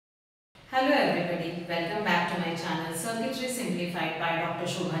Hello everybody, welcome back to my channel Circuitry Simplified by Dr.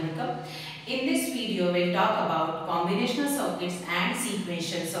 Shubhanika. In this video, we'll talk about combinational circuits and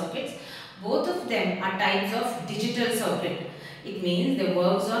sequential circuits. Both of them are types of digital circuit. It means they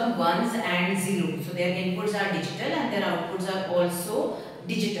works on ones and zeros. So their inputs are digital and their outputs are also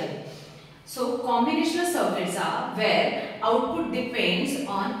digital. So combinational circuits are where output depends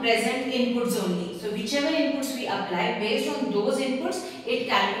on present inputs only. So whichever inputs we apply, based on those inputs, it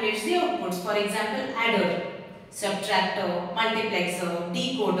calculates the outputs. For example, adder, subtractor, multiplexer,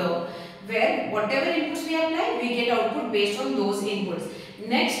 decoder, where whatever inputs we apply, we get output based on those inputs.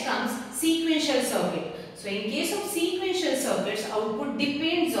 Next comes sequential circuit. So in case of sequential circuits, output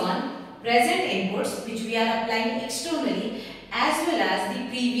depends on present inputs which we are applying externally as well as the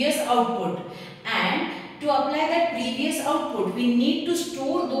previous output, and to apply that previous output we need to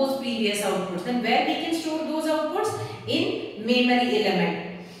store those previous outputs. Then where we can store those outputs? In memory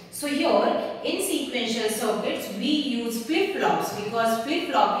element. So here in sequential circuits we use flip-flops because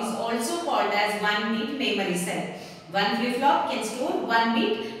flip-flop is also called as 1-bit memory cell. One flip-flop can store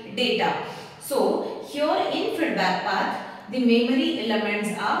 1-bit data. So here in feedback path the memory elements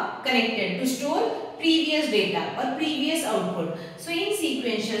are connected to store previous data or previous output. So in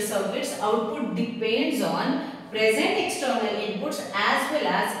sequential circuits, output depends on present external inputs as well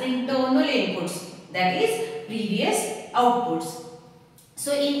as internal inputs, that is previous outputs.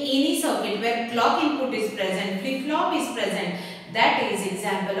 So in any circuit where clock input is present, flip-flop is present, that is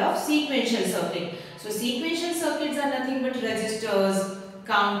example of sequential circuit. So sequential circuits are nothing but resistors,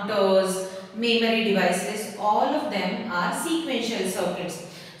 counters, memory devices, all of them are sequential circuits.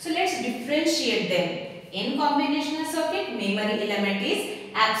 So let's differentiate them. In combinational circuit, memory element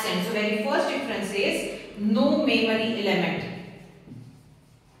is absent. So very first difference is no memory element.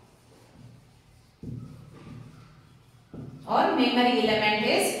 Or memory element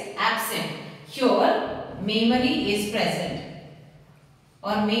is absent. Here memory is present.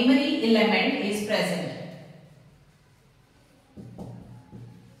 Or memory element is present.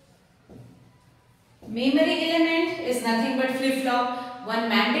 Memory element is nothing but flip-flop. One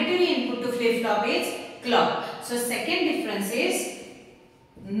mandatory input to flip-flop is clock. So second difference is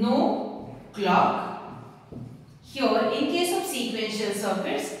no clock. Here in case of sequential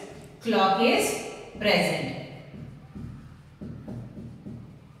circuits, clock is present.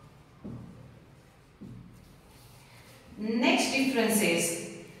 Next difference is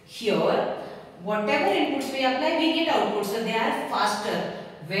here whatever inputs we apply we get output, so they are faster.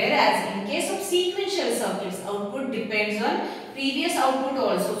 Whereas in case of sequential circuits, output depends on previous output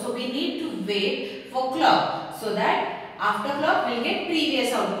also. So we need to wait for clock so that after clock we will get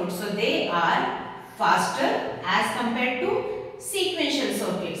previous output. So they are faster as compared to sequential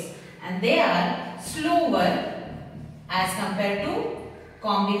circuits, and they are slower as compared to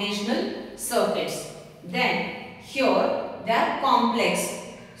combinational circuits. Then here they are complex.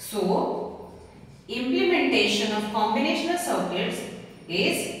 So implementation of combinational circuits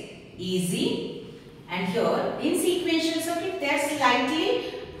is easy, and here in sequential circuit they are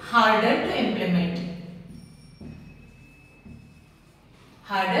slightly harder to implement.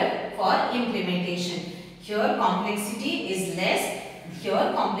 Harder for implementation. Here complexity is less,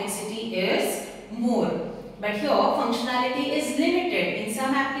 here complexity is more. But here functionality is limited. In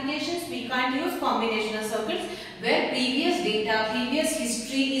some applications we can't use combinational circuits where previous data, previous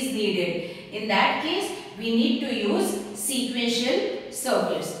history is needed. In that case we need to use sequential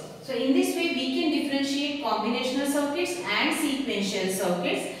circuits. So in this way we can differentiate combinational circuits and sequential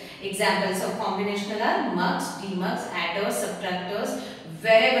circuits. Examples of combinational are mux, demux, adders, subtractors.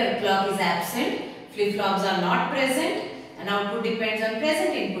 Wherever clock is absent, flip-flops are not present and output depends on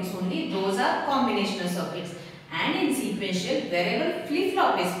present inputs only, those are combinational circuits. And in sequential, wherever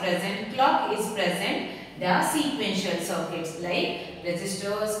flip-flop is present, clock is present, there are sequential circuits like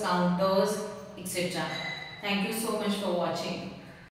resistors, counters, etc. Thank you so much for watching.